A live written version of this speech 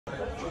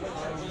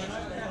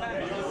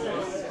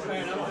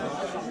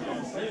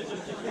Let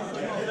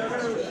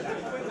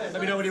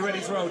me know when you're ready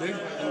to roll, dude.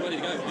 I'm ready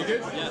to go. You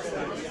good?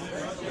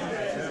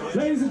 Yes.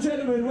 Ladies and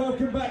gentlemen,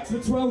 welcome back to the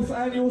 12th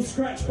annual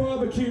Scratch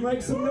BBQ.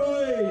 Make some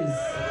noise!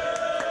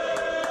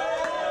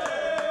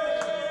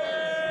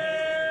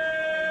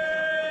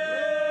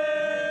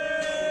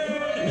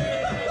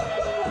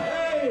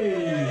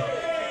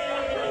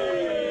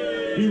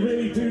 You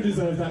really do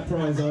deserve that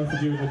prize I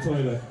offered you in the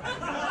toilet.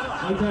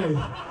 Okay,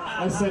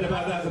 I said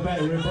about that the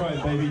better in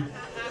Brighton, baby.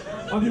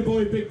 I'm your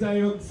boy Big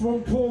Dane. I'm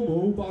from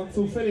Cornwall, but I'm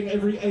fulfilling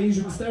every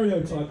Asian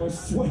stereotype by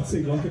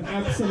sweating like an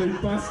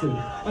absolute bastard.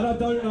 And I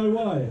don't know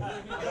why.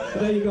 But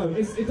there you go.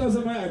 It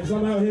doesn't matter, because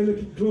I'm out here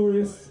looking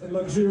glorious and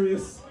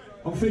luxurious.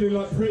 I'm feeling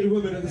like Pretty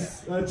Woman at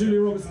the,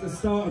 Julia Roberts at the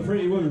start of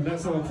Pretty Woman.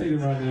 That's how I'm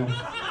feeling right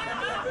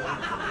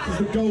now. This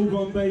is the gold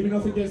one, baby.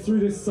 Nothing gets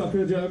through this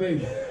sucker, do you know what I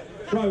mean?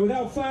 Right,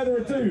 without further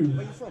ado... Where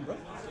are you from, bro?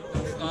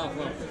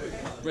 Well,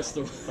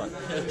 Bristol.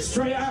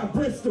 Straight out of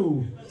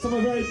Bristol.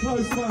 Someone very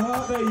close to my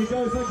heart. There you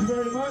go, thank you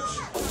very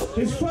much.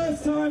 His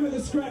first time at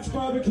the Scratch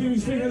BBQ,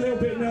 he's feeling a little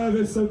bit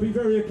nervous, so be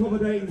very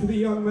accommodating for the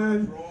young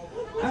man.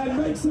 And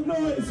make some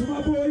noise for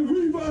my boy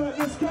Revrt,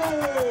 let's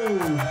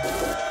go!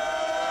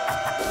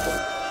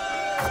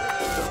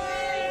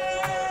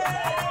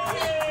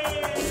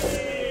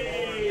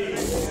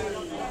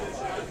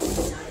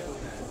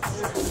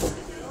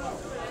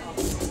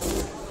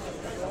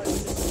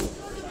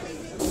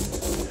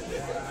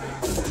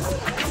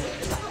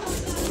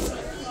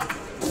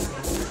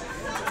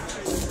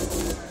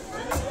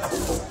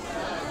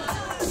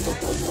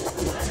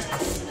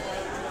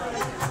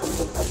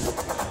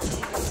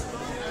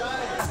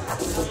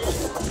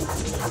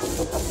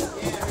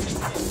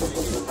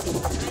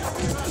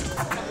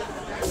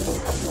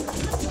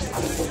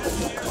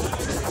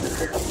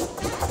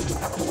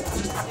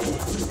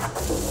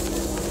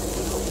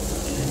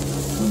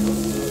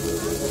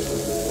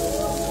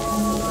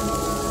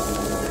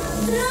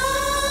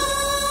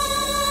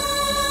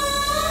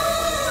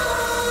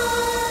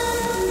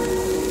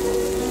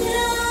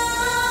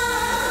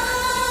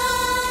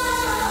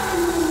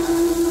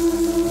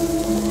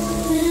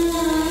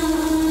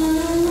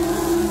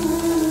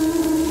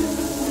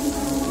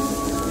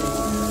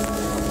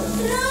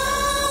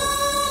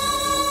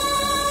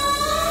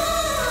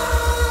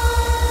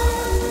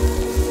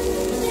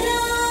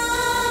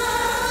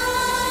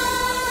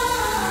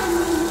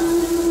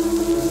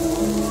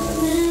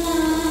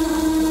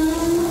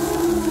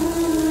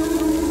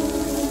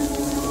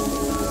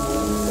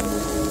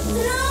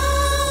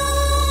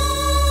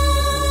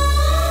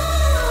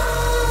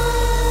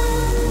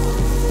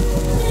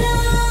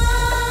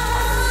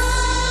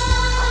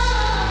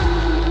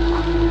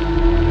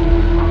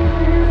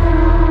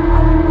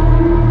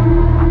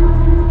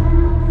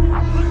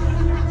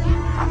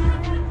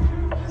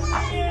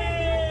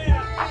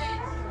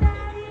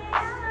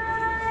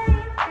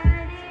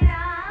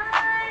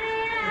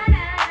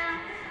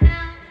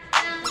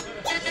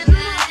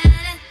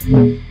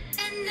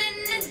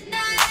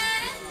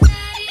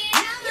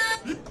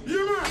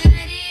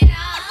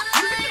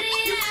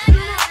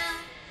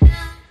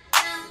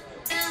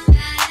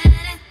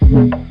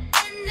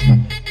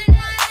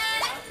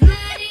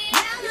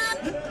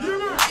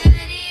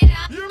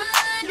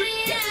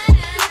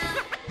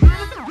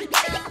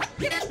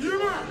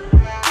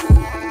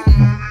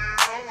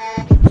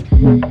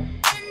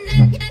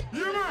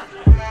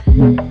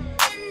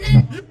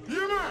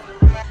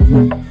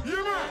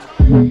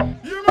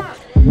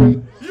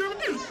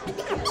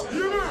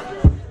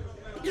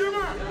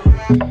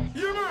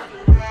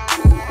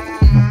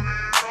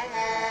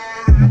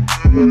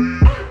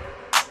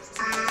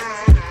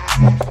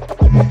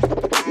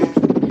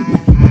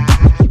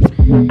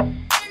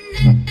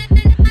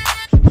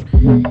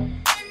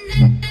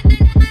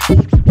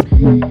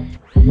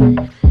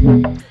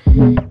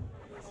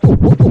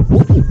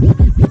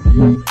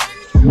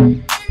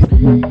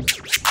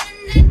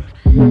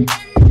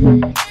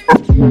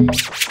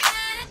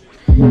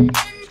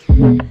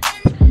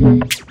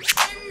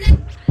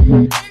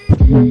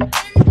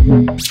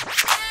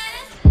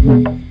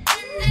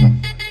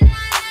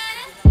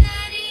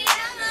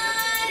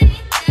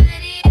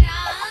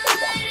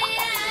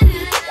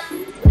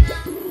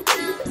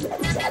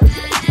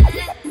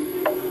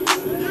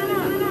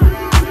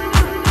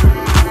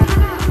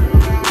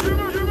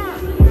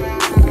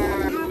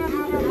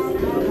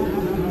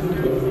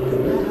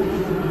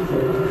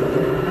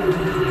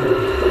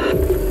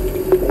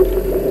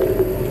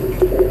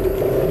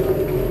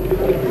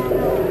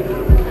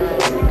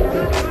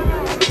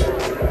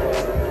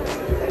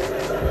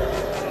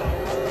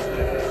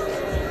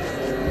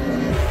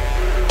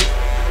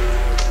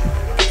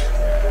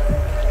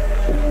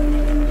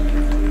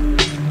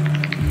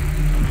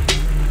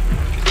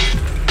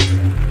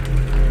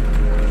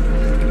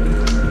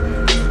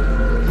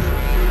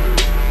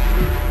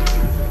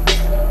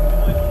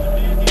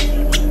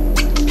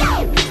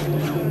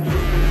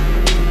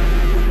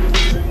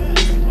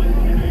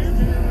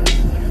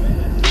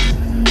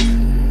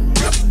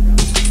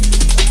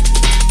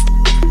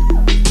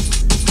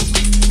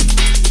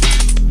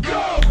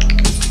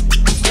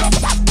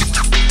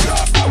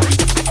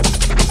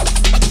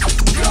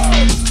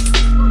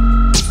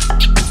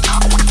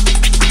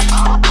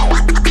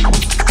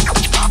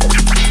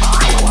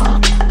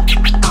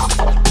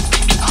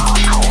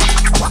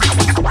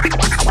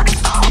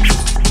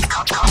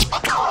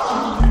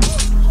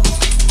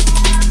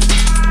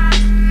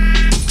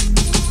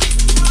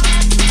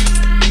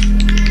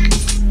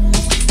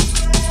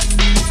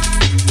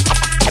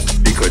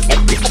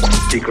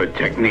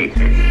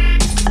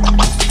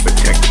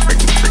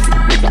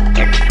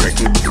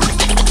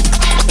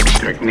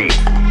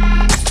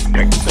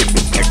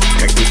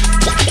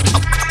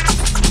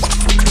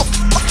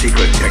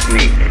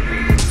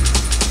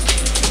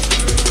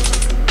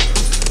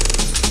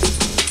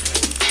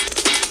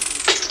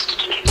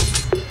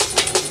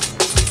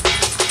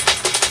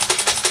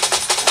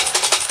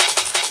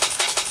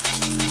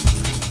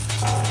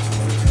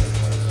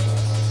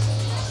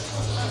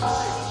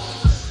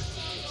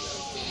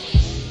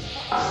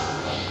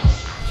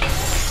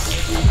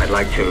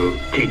 like to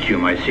teach you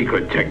my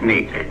secret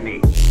technique.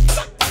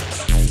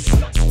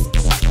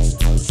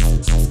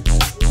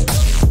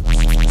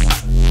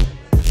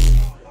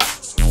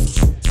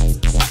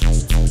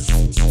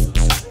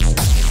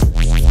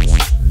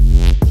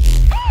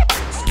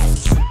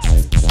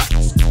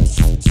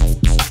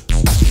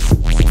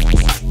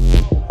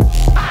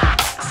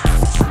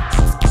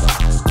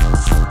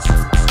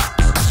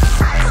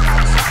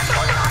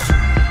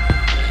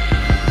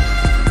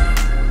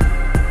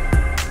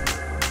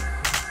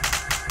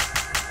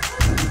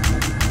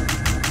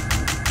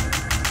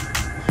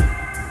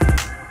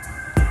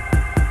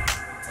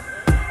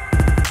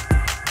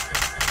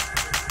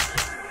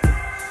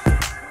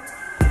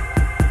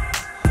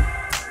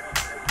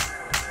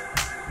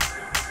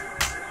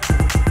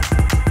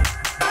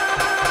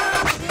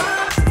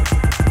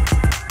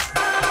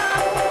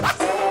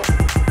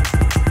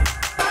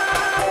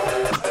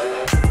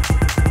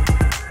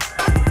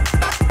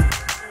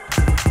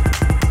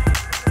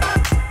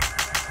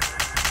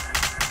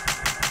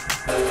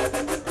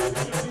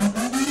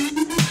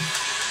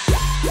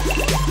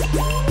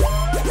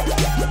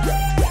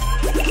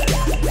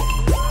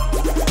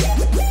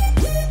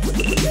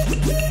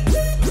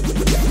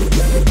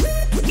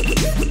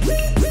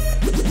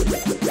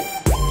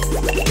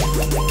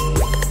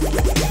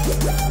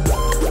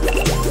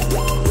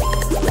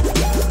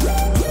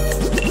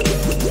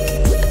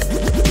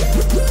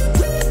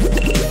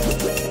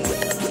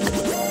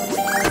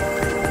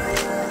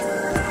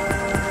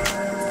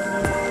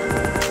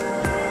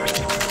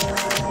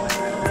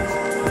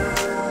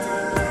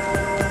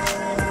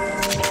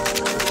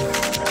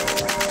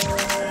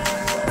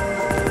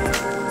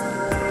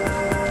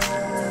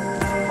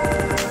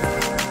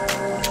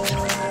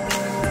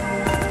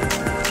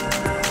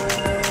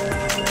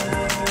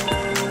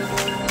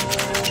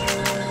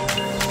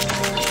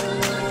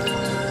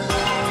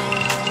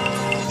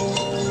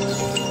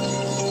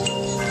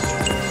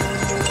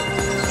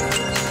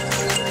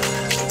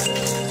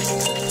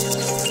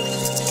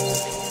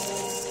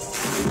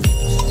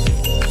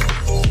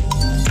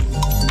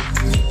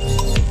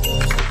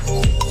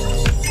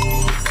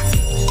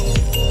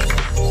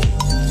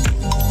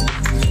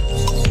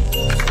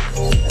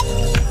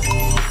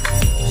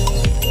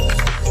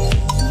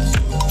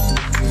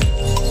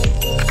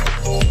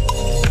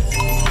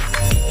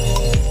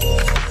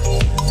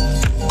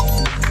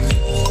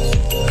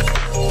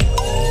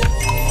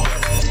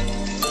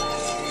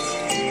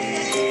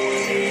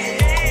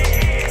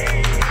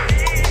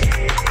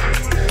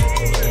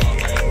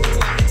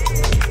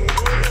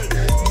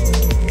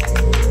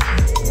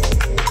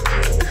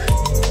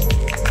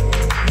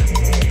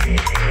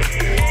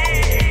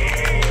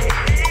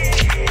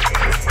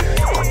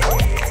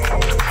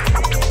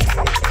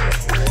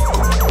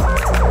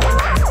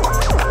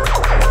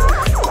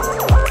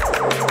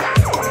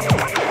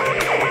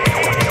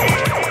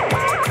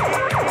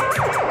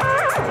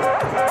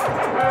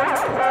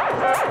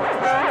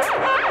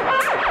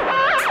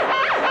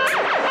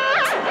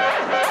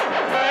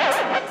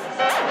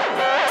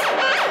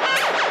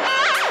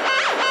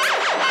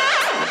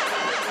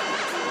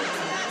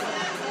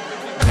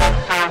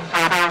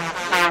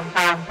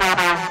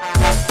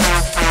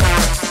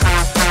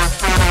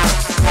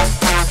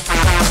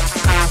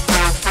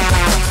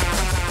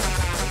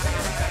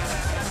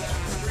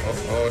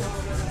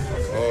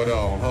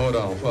 Hold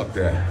on, fuck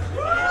that.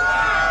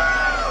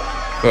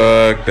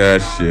 Fuck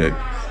that shit.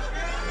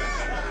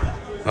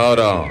 Hold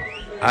on.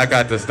 I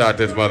got to start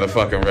this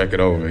motherfucking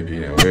record over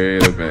again.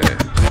 Wait a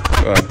minute.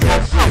 Fuck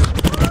that shit.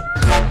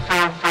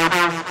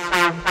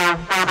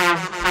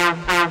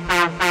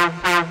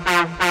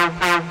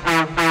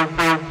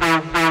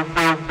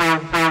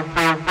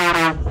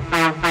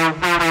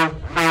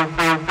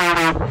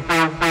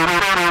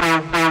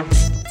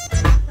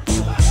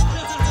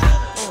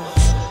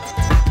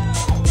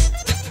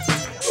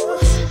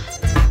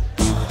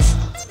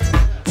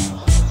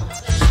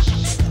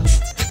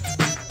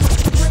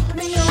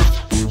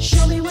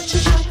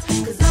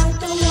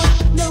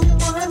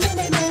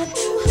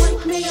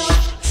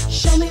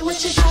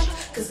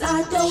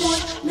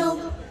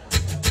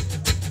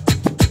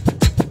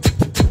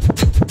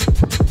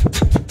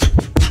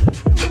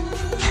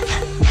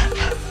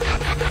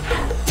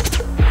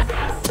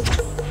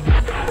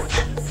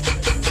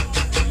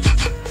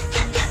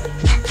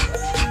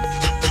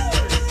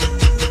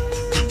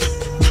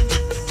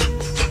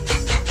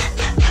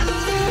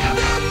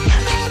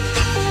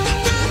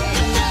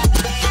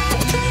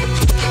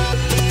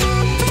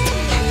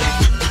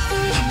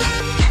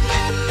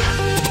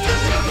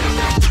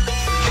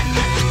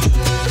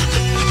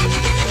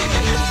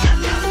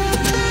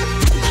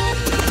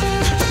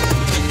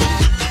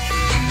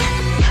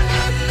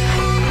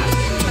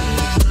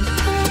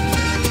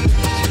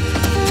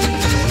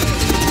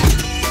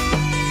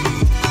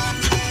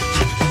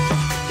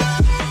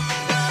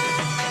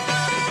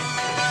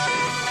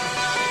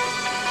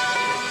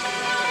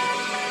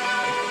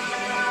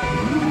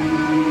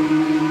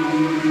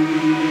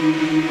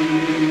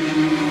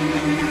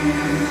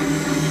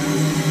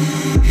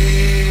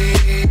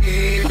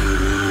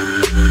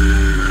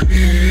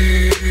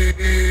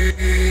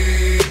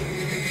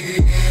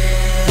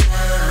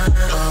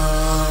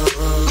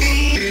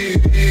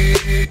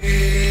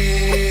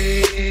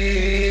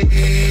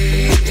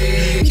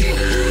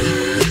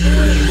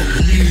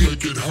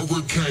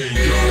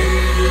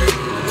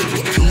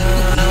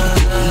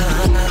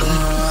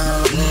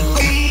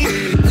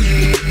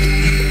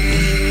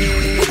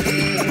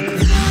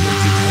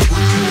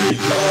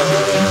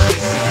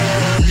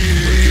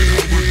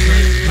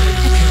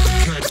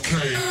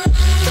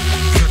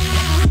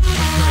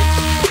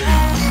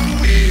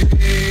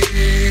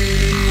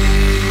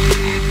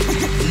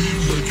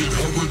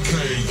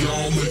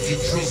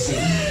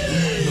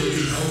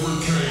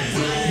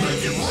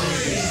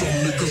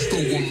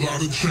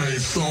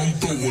 change some,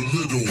 throw a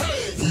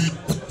little.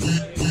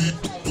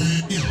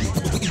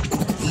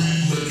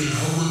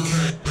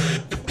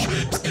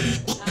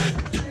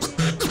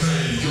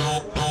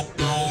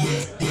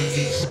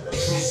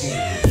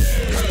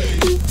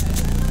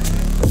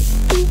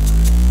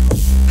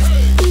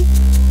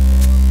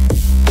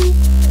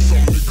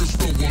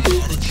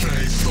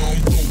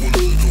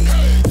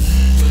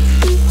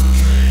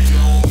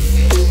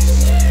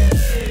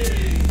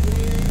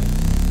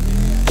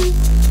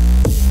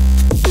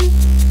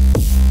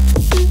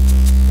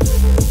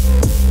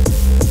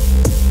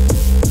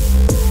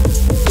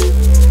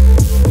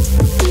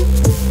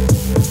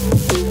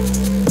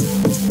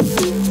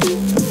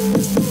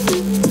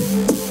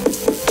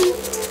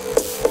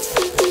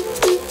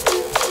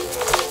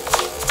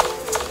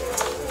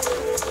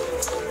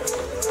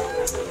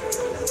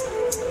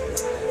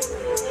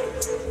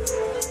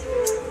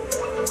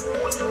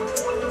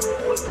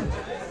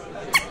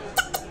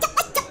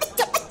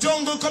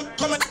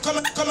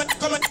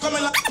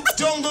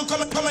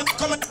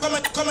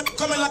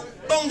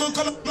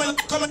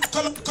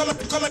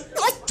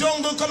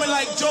 Jungle coming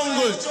like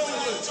jungle.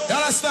 You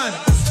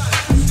understand?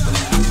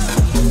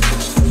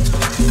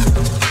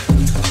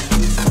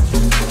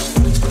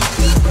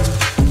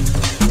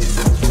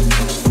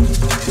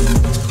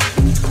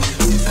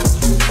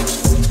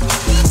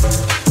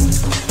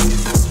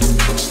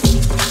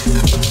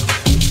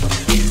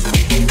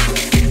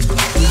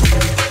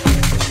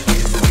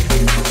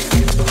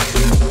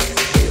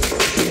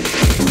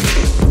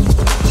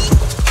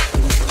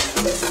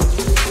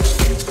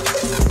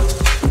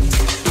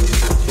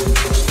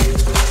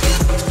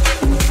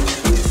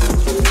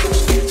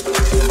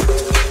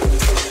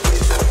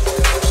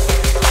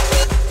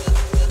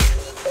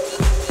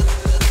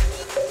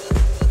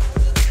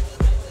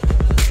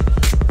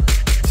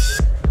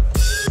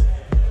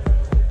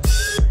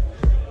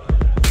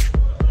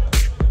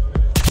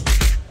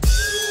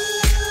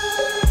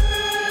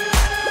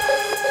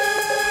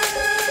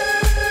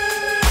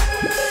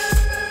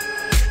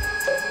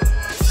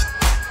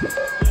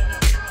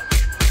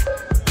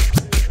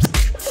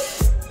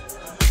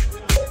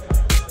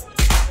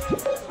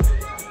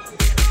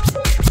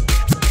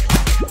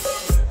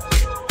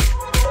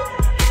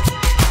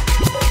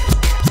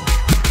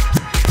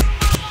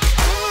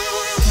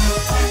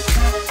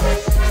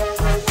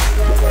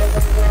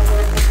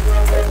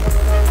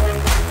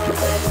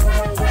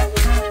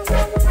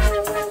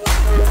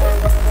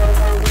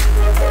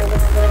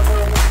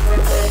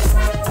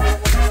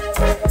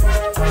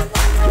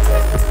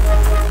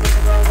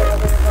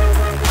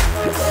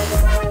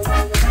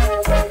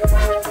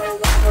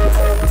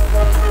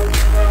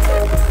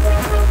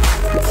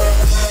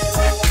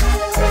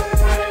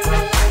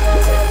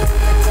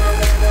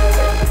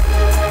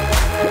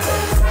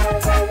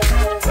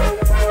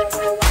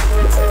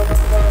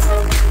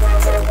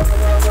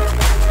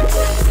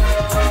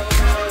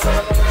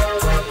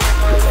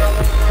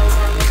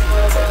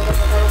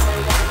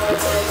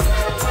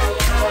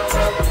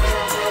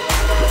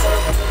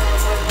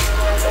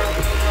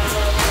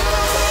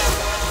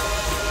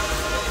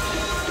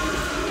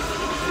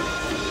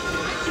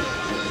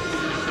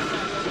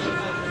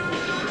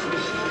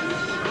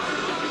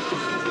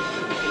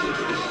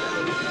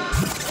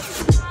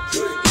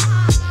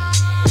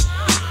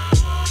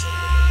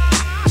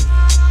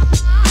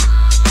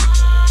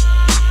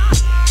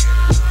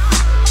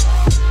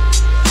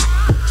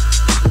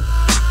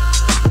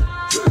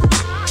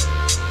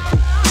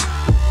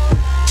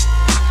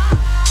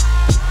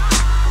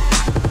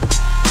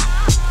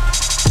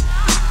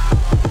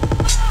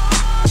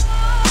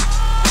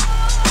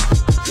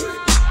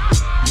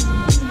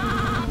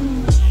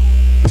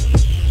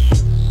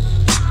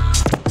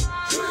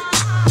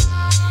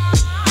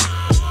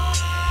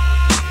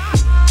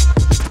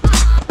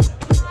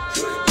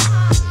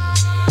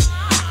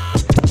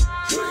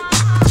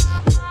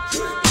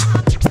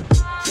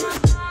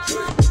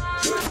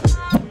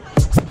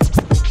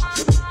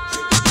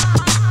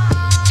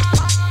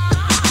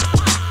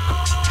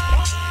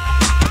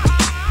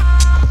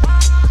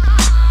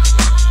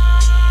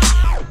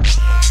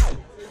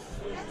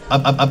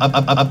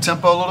 Up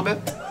tempo a little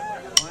bit.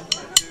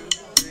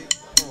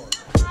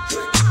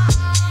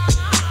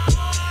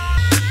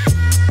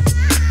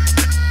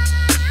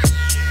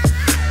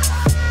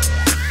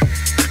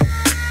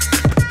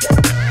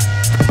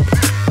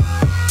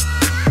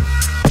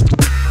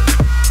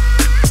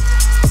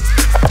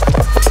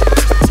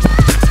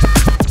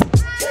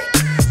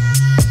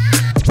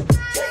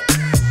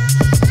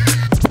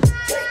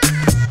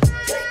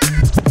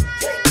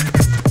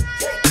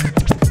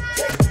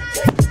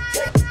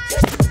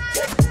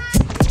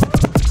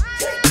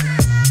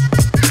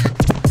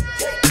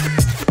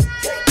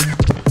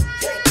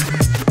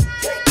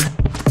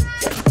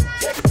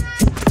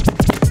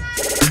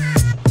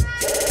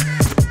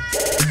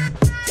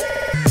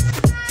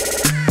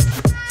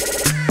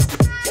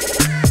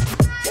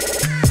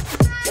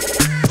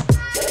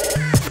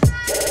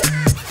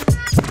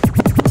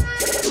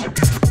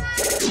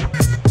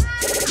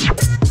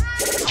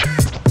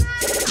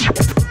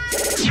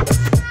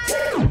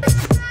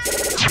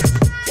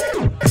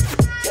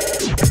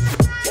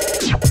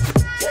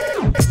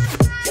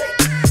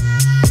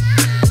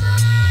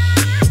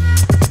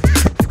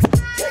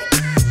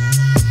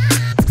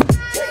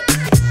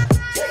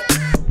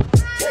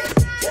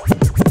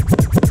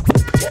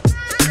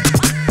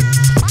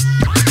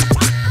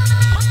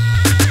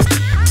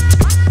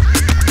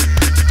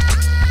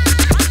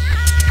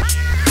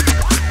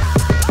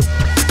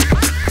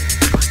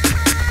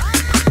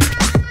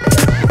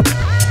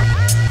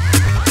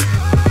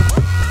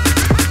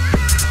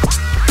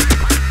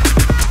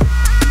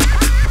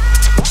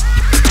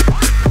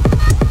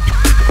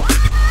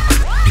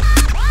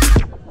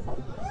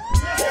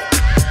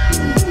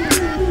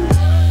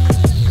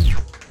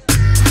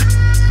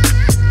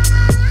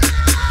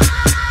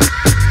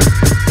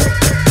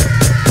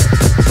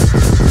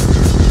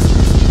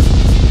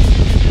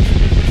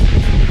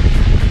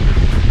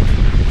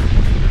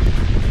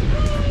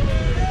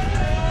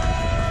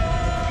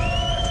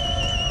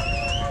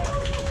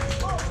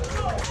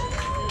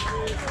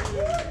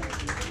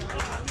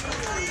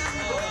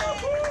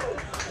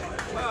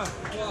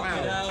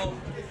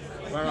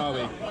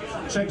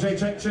 Check, check,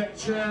 check, check,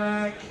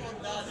 check.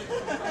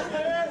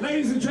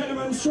 Ladies and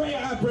gentlemen, straight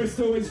out of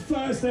Bristol, his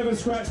first ever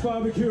Scratch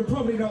BBQ, and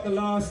probably not the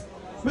last.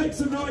 Make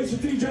some noise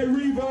for DJ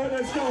Revrt,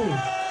 let's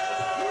go.